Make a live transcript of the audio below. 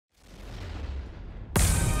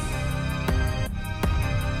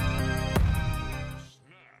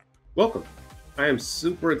Welcome. I am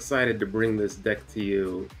super excited to bring this deck to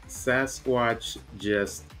you. Sasquatch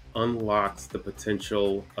just unlocks the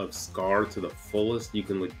potential of Skaar to the fullest. You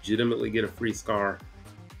can legitimately get a free Skaar.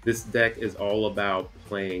 This deck is all about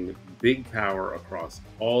playing big power across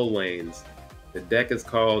all lanes. The deck is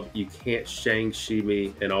called You Can't Shang-Chi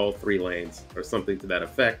Me in all three lanes, or something to that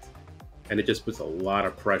effect. And it just puts a lot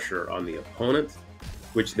of pressure on the opponent,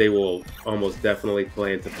 which they will almost definitely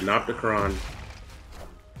play into Panopticon.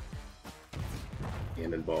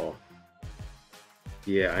 Cannonball.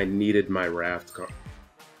 Yeah, I needed my raft card.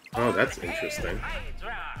 Oh, that's interesting.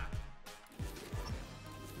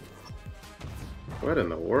 What in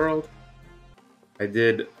the world? I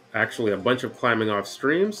did actually a bunch of climbing off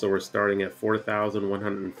stream, so we're starting at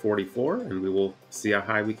 4,144, and we will see how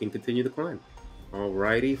high we can continue to climb.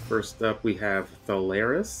 Alrighty, first up we have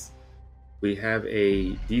Thalaris. We have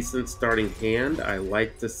a decent starting hand. I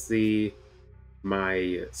like to see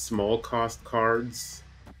my small cost cards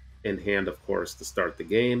in hand, of course, to start the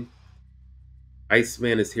game.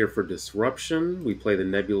 Iceman is here for disruption. We play the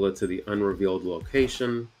Nebula to the unrevealed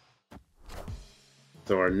location.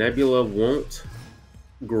 So our Nebula won't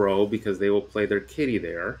grow because they will play their kitty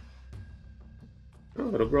there.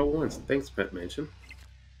 Oh, it'll grow once. Thanks, Pet Mansion.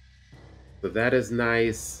 So that is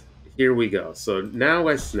nice. Here we go. So now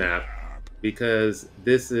I snap because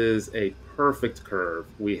this is a perfect curve.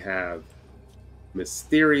 We have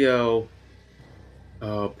Mysterio.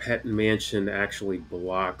 Oh, Pet Mansion actually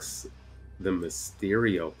blocks the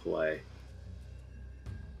Mysterio play.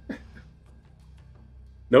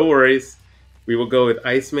 No worries. We will go with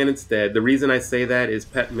Iceman instead. The reason I say that is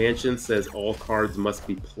Pet Mansion says all cards must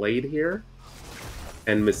be played here.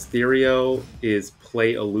 And Mysterio is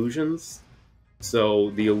play illusions. So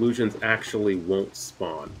the illusions actually won't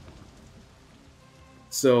spawn.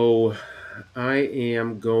 So I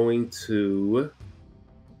am going to,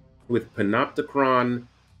 with Panopticon,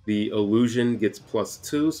 the illusion gets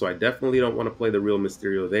 +2, so I definitely don't want to play the real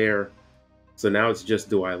Mysterio there. So now it's just,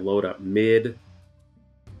 do I load up mid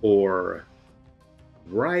or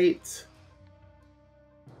right?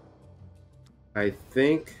 I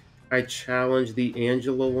think I challenge the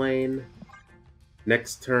Angela lane.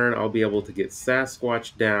 Next turn, I'll be able to get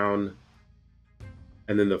Sasquatch down.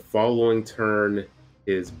 And then the following turn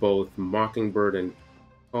is both Mockingbird and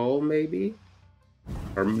Cull, maybe?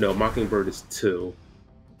 Or no, Mockingbird is 2.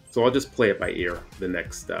 So I'll just play it by ear the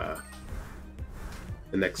next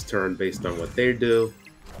turn based on what they do.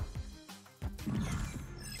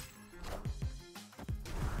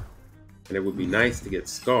 And it would be nice to get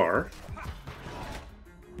Skaar.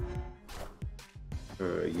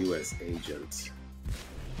 US agent.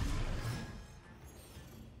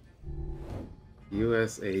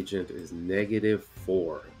 US agent is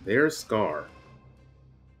 -4. There's Skaar.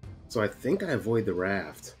 So I think I avoid the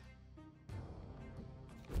raft.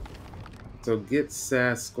 So get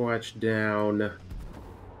Sasquatch down.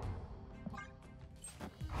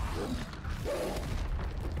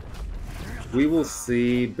 We will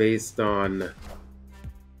see based on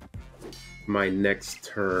my next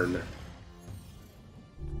turn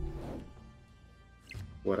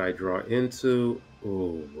what I draw into.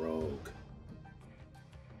 Oh, Rogue.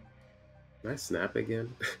 Can I snap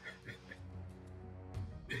again?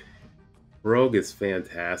 Rogue is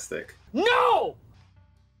fantastic. No!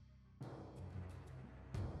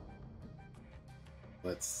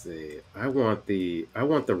 Let's see. I want the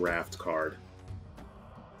raft card.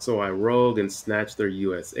 So I Rogue and snatch their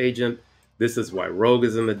US agent. This is why Rogue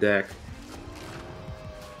is in the deck.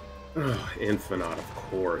 Oh, Infinite, of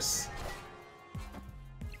course.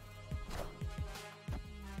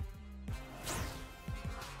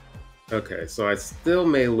 Okay, so I still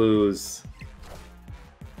may lose.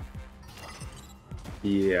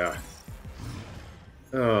 Yeah.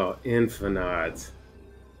 Oh, Infinite.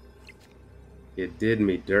 It did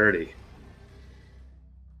me dirty.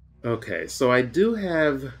 Okay, so I do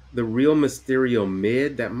have the real Mysterio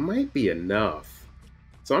mid. That might be enough.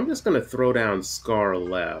 So I'm just going to throw down Skaar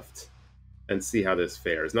left and see how this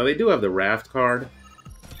fares. Now, they do have the raft card,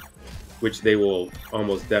 which they will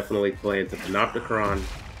almost definitely play into Panopticon.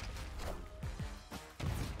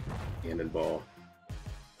 Cannonball.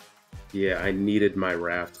 Yeah, I needed my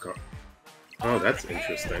raft card. Oh, that's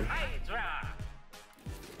interesting.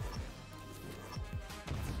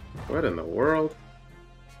 What in the world?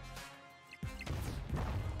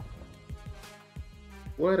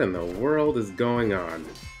 What in the world is going on?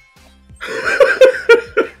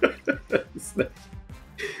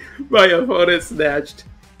 My opponent snatched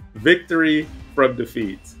victory from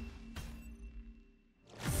defeat.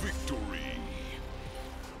 Victory.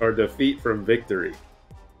 Or defeat from victory.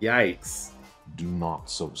 Yikes. Do not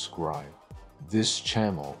subscribe. This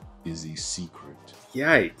channel is a secret.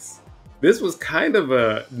 Yikes. This was kind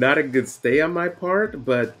of not a good stay on my part,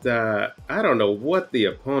 but I don't know what the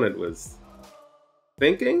opponent was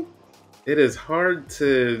thinking. It is hard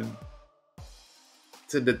to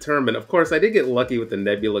determine. Of course, I did get lucky with the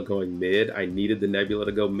Nebula going mid. I needed the Nebula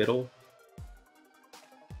to go middle.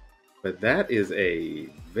 But that is a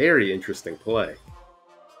very interesting play.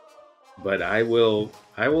 But I will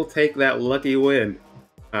take that lucky win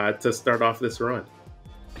to start off this run.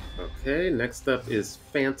 Okay, next up is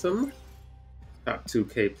Phantom, top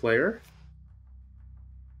 2K player.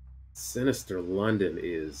 Sinister London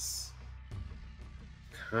is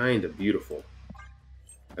kind of beautiful,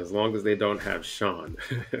 as long as they don't have Sean.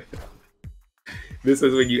 This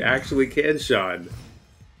is when you actually can Sean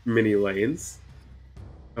mini lanes.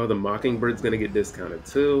 Oh, the Mockingbird's gonna get discounted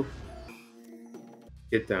too.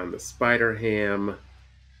 Get down the Spider Ham.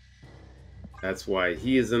 That's why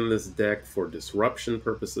he is in this deck for disruption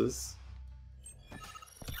purposes.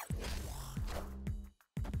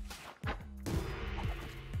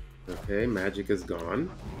 Okay, magic is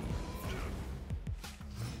gone.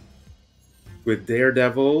 With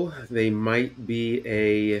Daredevil, they might be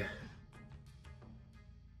a...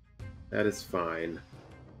 That is fine.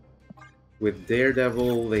 With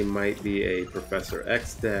Daredevil, they might be a Professor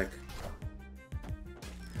X deck.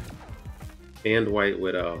 And White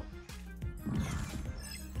Widow.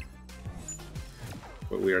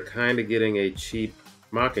 But we are kind of getting a cheap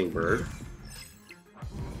Mockingbird.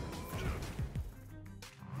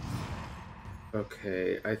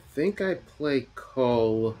 Okay, I think I play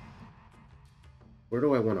Cull. Where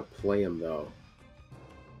do I want to play him, though?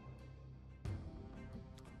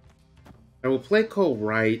 I will play Cull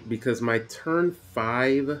right because my turn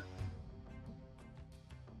 5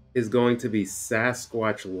 is going to be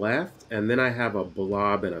Sasquatch left, and then I have a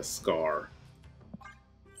Blob and a Skaar.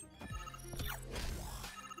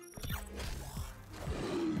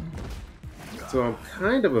 So I'm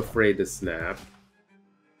kind of afraid to snap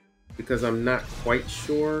because I'm not quite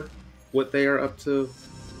sure what they are up to.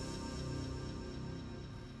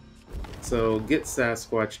 So get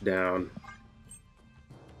Sasquatch down.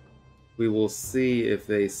 We will see if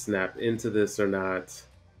they snap into this or not,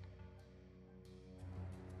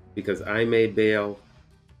 because I may bail.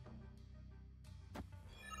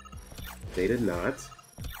 They did not.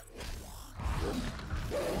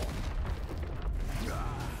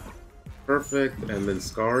 Perfect, and then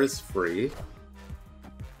Skaar is free.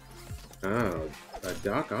 Ah, a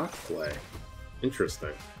Doc Ock play.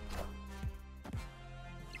 Interesting.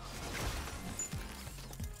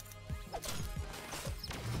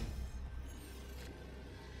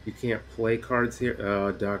 You can't play cards here?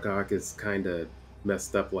 Oh, Doc Ock is kind of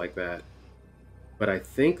messed up like that. But I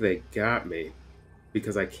think they got me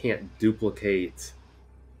because I can't duplicate.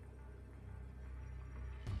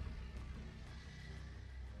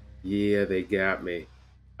 Yeah, they got me.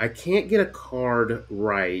 I can't get a card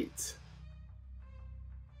right.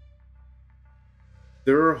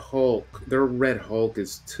 Their Red Hulk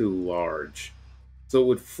is too large. So it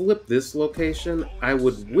would flip this location. I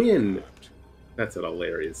would win. That's an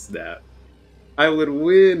hilarious stat. I would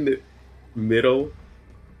win middle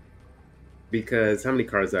because how many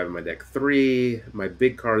cards do I have in my deck? 3. My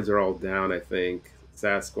big cards are all down, I think.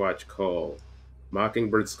 Sasquatch, Cull,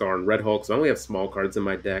 Mockingbird, Skaar, and Red Hulk. So I only have small cards in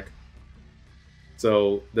my deck.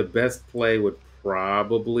 So the best play would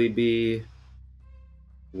probably be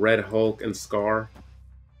Red Hulk and Skaar.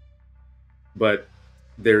 But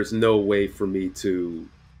there's no way for me to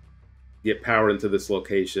get power into this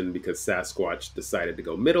location because Sasquatch decided to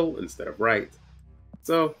go middle instead of right.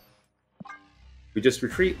 So we just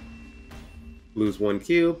retreat, lose 1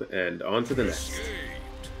 cube, and on to the next.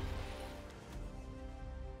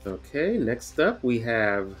 Okay, next up we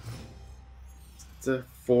have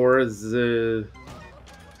for the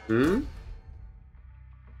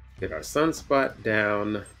get our Sunspot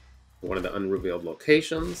down to one of the unrevealed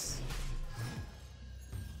locations.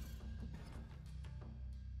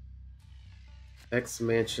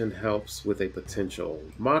 X-Mansion helps with a potential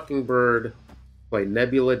Mockingbird. Play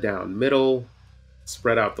Nebula down middle.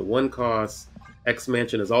 Spread out the 1 cost.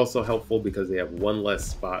 X-Mansion is also helpful because they have 1 less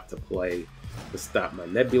spot to play to stop my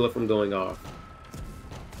Nebula from going off.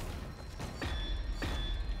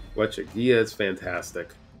 Wechigia is fantastic.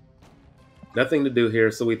 Nothing to do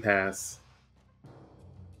here, so we pass.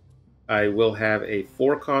 I will have a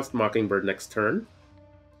 4-cost Mockingbird next turn.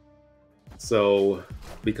 So,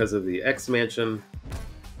 because of the X-Mansion,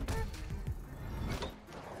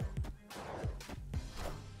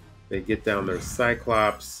 they get down their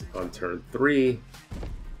Cyclops on turn 3.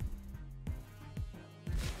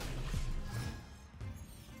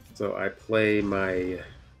 So I play my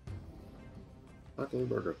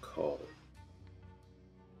Mockingbird or Cull.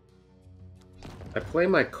 I play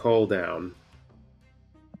my Cull down.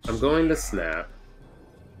 I'm going to snap.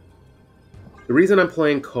 The reason I'm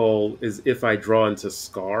playing Cull is if I draw into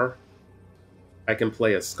Skaar, I can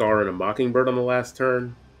play a Skaar and a Mockingbird on the last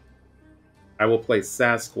turn. I will play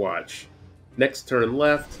Sasquatch next turn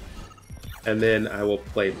left, and then I will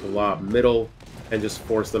play Blob middle and just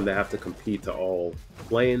force them to have to compete to all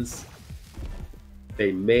lanes.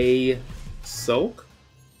 They may soak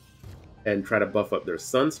and try to buff up their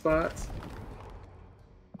Sunspots,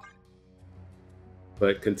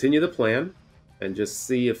 but continue the plan and just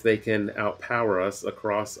see if they can outpower us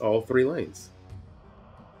across all 3 lanes.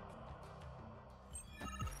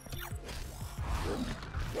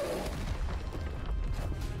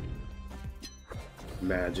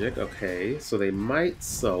 Magic, okay, so they might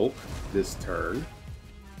soak this turn.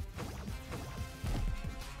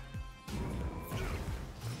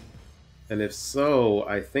 And if so,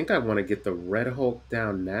 I think I want to get the Red Hulk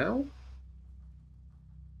down now.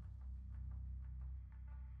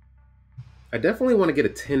 I definitely want to get a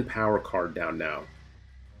 10 power card down now.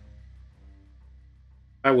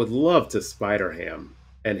 I would love to Spider Ham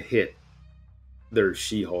and hit their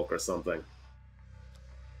She-Hulk or something.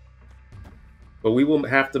 But we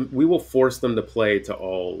will force them to play to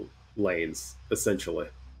all lanes, essentially.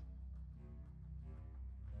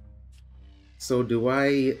 So do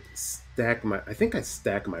I stack my... I think I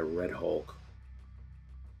stack my Red Hulk.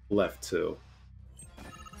 Left 2.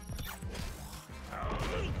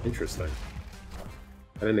 Interesting.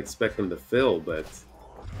 I didn't expect them to fill, but...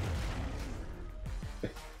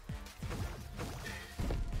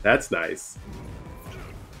 That's nice.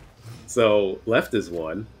 So, left is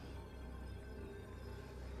 1.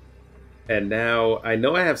 And now, I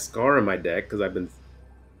know I have Skaar in my deck, because I've been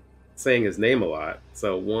saying his name a lot.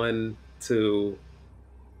 So, 1, 2,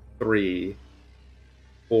 3,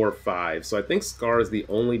 4, 5. So I think Skaar is the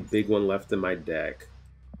only big one left in my deck.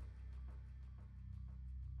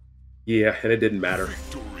 Yeah, and it didn't matter.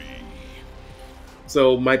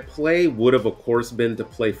 So my play would have, of course, been to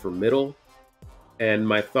play for middle. And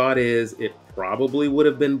my thought is it probably would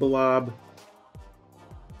have been Blob.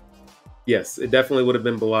 Yes, it definitely would have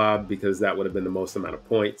been Blob because that would have been the most amount of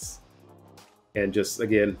points. And just,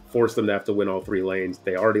 again, force them to have to win all 3 lanes.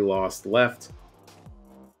 They already lost left.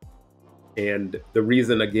 And the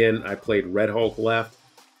reason, again, I played Red Hulk left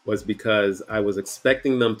was because I was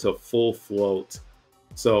expecting them to full float.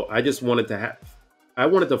 So I just wanted to I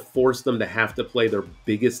wanted to force them to have to play their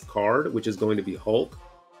biggest card, which is going to be Hulk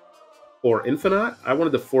or Infinite. I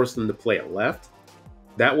wanted to force them to play it left.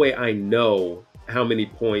 That way I know how many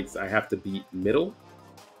points I have to beat middle,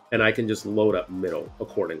 and I can just load up middle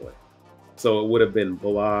accordingly. So it would have been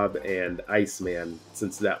Blob and Iceman,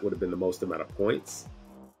 since that would have been the most amount of points.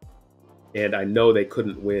 And I know they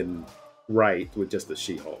couldn't win right with just the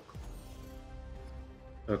She-Hulk.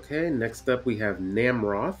 Okay, next up we have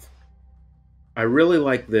Namroth. I really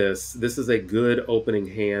like this. This is a good opening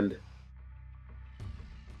hand.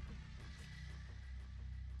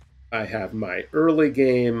 I have my early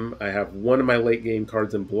game. I have one of my late game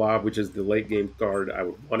cards in Blob, which is the late game card I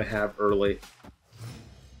would want to have early.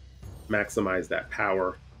 Maximize that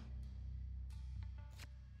power.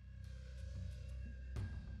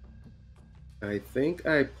 I think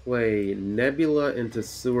I play Nebula into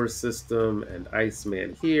Sewer System and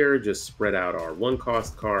Iceman here. Just spread out our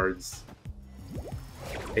 1-cost cards.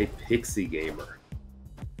 A Pixie Gamer.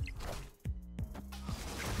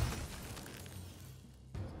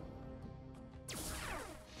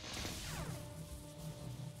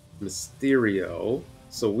 Mysterio.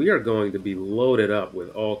 So we are going to be loaded up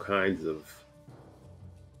with all kinds of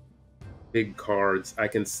big cards. I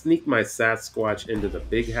can sneak my Sasquatch into the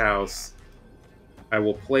big house. I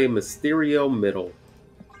will play Mysterio middle.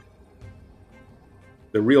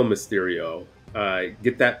 The real Mysterio.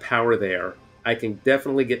 Get that power there. I can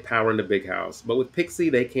definitely get power in the big house. But with Pixie,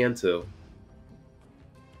 they can too.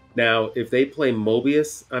 Now, if they play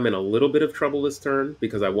Mobius, I'm in a little bit of trouble this turn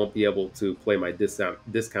because I won't be able to play my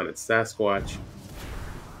discounted Sasquatch.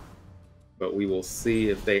 But we will see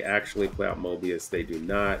if they actually play out Mobius. They do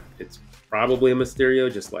not. It's probably a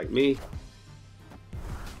Mysterio, just like me.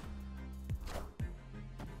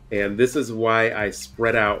 And this is why I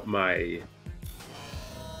spread out my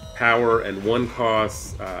power and 1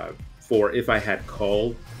 cost for if I had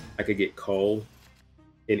Cull. I could get Cull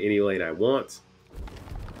in any lane I want.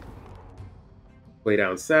 Play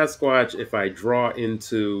down Sasquatch. If I draw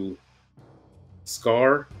into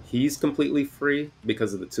Skaar, he's completely free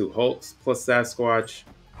because of the 2 Hulks plus Sasquatch.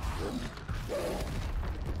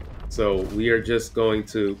 So we are just going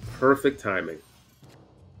to perfect timing.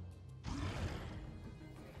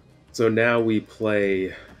 So now we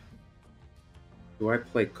play... Do I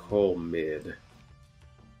play Cull mid?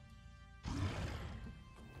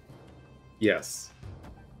 Yes.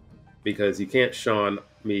 Because you can't Sean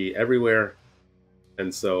me everywhere.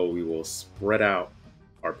 And so we will spread out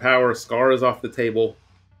our power. Skaar is off the table.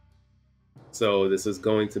 So this is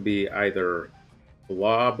going to be either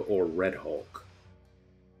Blob or Red Hulk.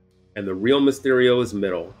 And the real Mysterio is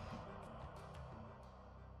middle.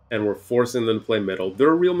 And we're forcing them to play middle.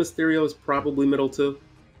 Their real Mysterio is probably middle too.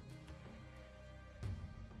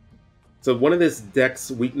 So one of this deck's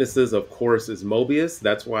weaknesses, of course, is Mobius.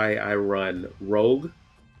 That's why I run Rogue.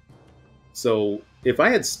 So if I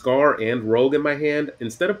had Skaar and Rogue in my hand,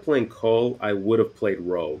 instead of playing Cull, I would have played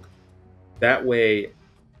Rogue. That way,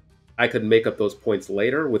 I could make up those points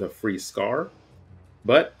later with a free Skaar.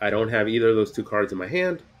 But I don't have either of those two cards in my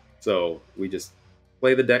hand, so we just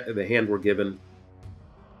play the hand we're given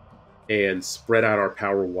and spread out our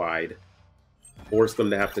power wide. Force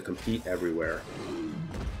them to have to compete everywhere.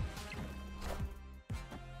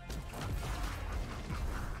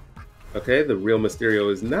 Okay, the real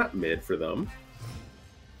Mysterio is not mid for them.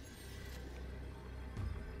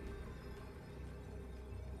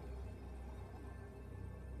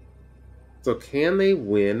 So can they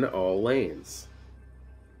win all lanes?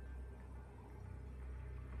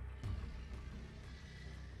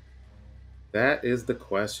 That is the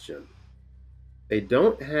question. They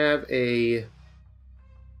don't have a...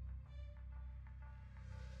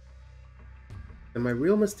 And my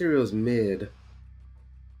real Mysterio's mid.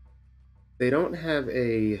 They don't have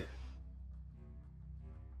a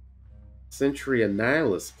Pixie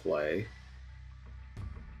Annihilus play.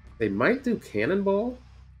 They might do Cannonball.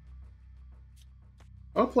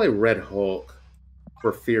 I'll play Red Hulk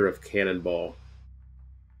for fear of Cannonball.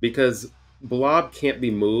 Because Blob can't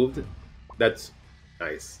be moved. That's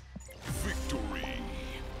nice. Victory.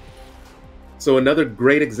 So another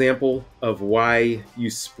great example of why you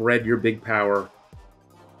spread your big power.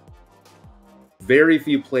 Very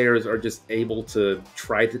few players are just able to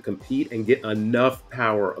try to compete and get enough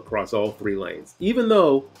power across all three lanes. Even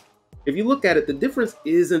though, if you look at it, the difference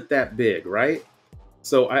isn't that big, right?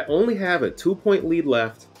 So I only have a 2-point lead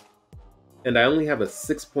left, and I only have a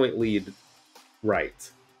 6-point lead right.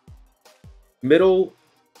 Middle,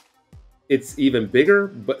 it's even bigger,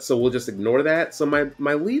 but so we'll just ignore that. So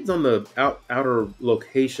my leads on the outer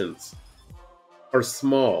locations are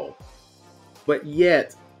small, but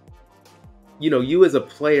yet, you know, you as a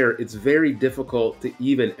player, it's very difficult to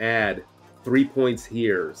even add 3 points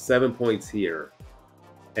here, 7 points here.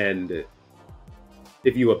 And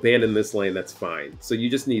if you abandon this lane, that's fine. So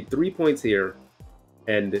you just need 3 points here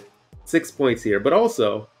and 6 points here. But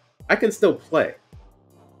also, I can still play.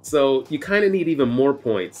 So you kind of need even more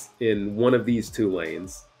points in one of these two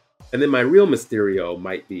lanes. And then my real Mysterio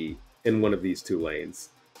might be in one of these two lanes.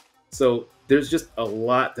 So there's just a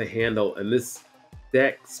lot to handle, and this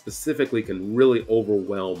deck specifically can really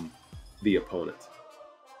overwhelm the opponent.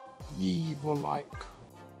 Ye will like,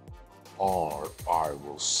 or I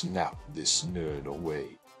will snap this nerd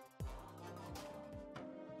away.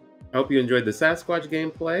 I hope you enjoyed the Sasquatch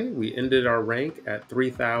gameplay. We ended our rank at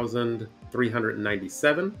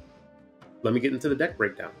 3,397. Let me get into the deck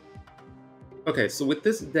breakdown. Okay, so with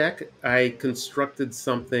this deck, I constructed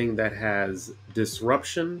something that has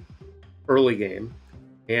disruption early game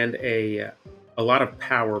and a lot of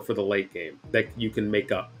power for the late game that you can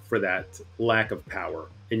make up for that lack of power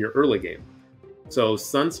in your early game. So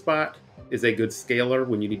Sunspot is a good scaler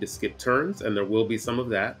when you need to skip turns, and there will be some of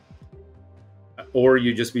that. Or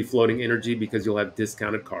you just be floating energy because you'll have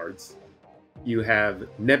discounted cards. You have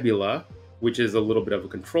Nebula, which is a little bit of a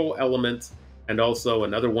control element, and also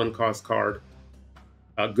another one-cost card,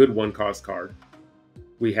 a good one-cost card.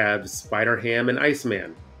 We have Spider-Ham and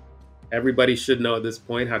Iceman. Everybody should know at this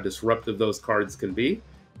point how disruptive those cards can be.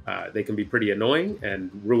 They can be pretty annoying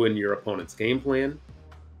and ruin your opponent's game plan.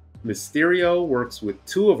 Mysterio works with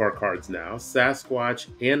 2 of our cards now, Sasquatch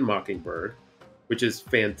and Mockingbird, which is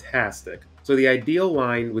fantastic. So the ideal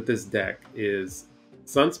line with this deck is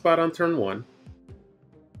Sunspot on turn 1,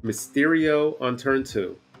 Mysterio on turn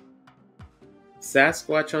 2,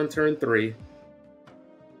 Sasquatch on turn 3,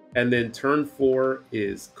 and then turn 4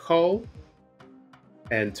 is Cull,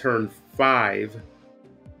 and turn 5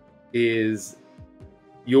 is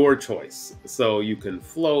your choice. So you can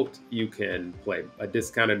float, you can play a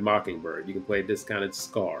discounted Mockingbird, you can play a discounted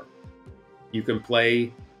Skaar. You can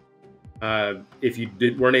play, if you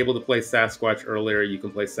weren't able to play Sasquatch earlier, you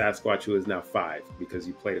can play Sasquatch, who is now 5, because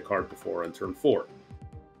you played a card before on turn 4.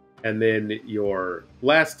 And then your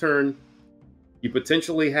last turn, you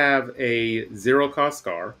potentially have a 0-cost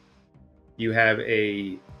Skaar. You have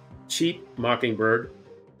a cheap Mockingbird.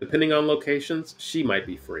 Depending on locations, she might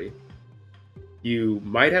be free. You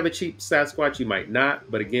might have a cheap Sasquatch, you might not,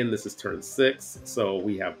 but again, this is turn 6, so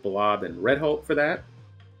we have Blob and Red Hulk for that.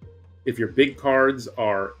 If your big cards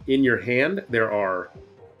are in your hand, there are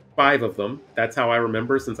 5 of them. That's how I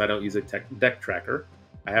remember, since I don't use a deck tracker.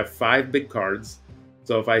 I have 5 big cards,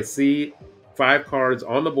 so if I see 5 cards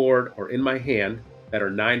on the board or in my hand that are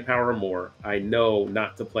 9 power or more, I know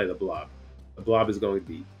not to play the Blob. The Blob is going to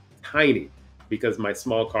be tiny because my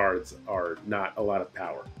small cards are not a lot of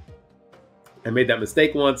power. I made that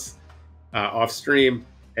mistake once off stream,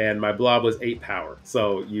 and my Blob was 8 power.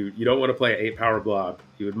 So you don't want to play an 8 power Blob.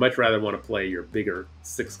 You would much rather want to play your bigger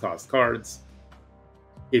 6-cost cards.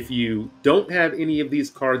 If you don't have any of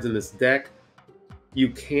these cards in this deck,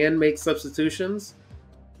 you can make substitutions.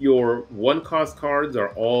 Your 1-cost cards are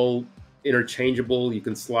all interchangeable. You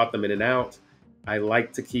can slot them in and out. I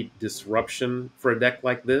like to keep Disruption for a deck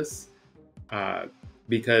like this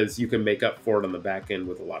because you can make up for it on the back end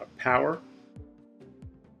with a lot of power.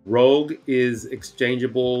 Rogue is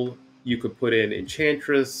exchangeable. You could put in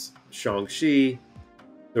Enchantress, Shang-Chi.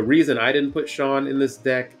 The reason I didn't put Sean in this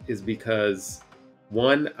deck is because,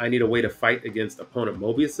 one, I need a way to fight against opponent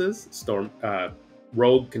Mobiuses.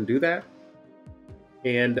 Rogue can do that.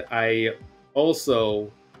 And I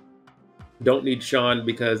also don't need Sean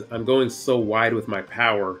because I'm going so wide with my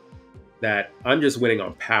power that I'm just winning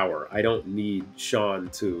on power. I don't need Sean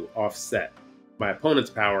to offset my opponent's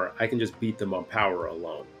power. I can just beat them on power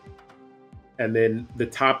alone. And then the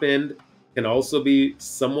top end can also be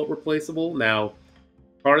somewhat replaceable. Now,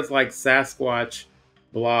 cards like Sasquatch,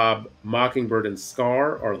 Blob, Mockingbird, and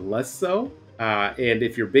Skaar are less so. And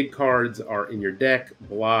if your big cards are in your deck,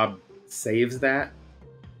 Blob saves that.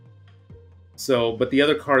 So, but the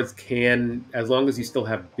other cards can, as long as you still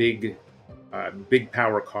have big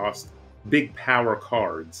power cards,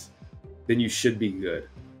 then you should be good.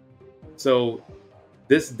 So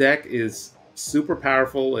this deck is super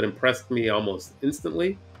powerful. It impressed me almost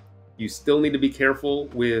instantly. You still need to be careful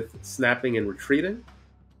with snapping and retreating,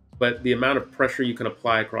 but the amount of pressure you can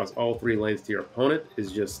apply across all 3 lanes to your opponent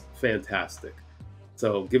is just fantastic.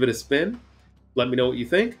 So give it a spin. Let me know what you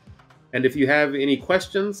think. And if you have any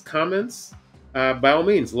questions, comments, by all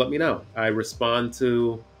means, let me know. I respond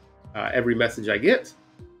to every message I get.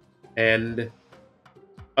 And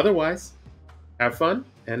otherwise, have fun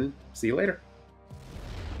and see you later.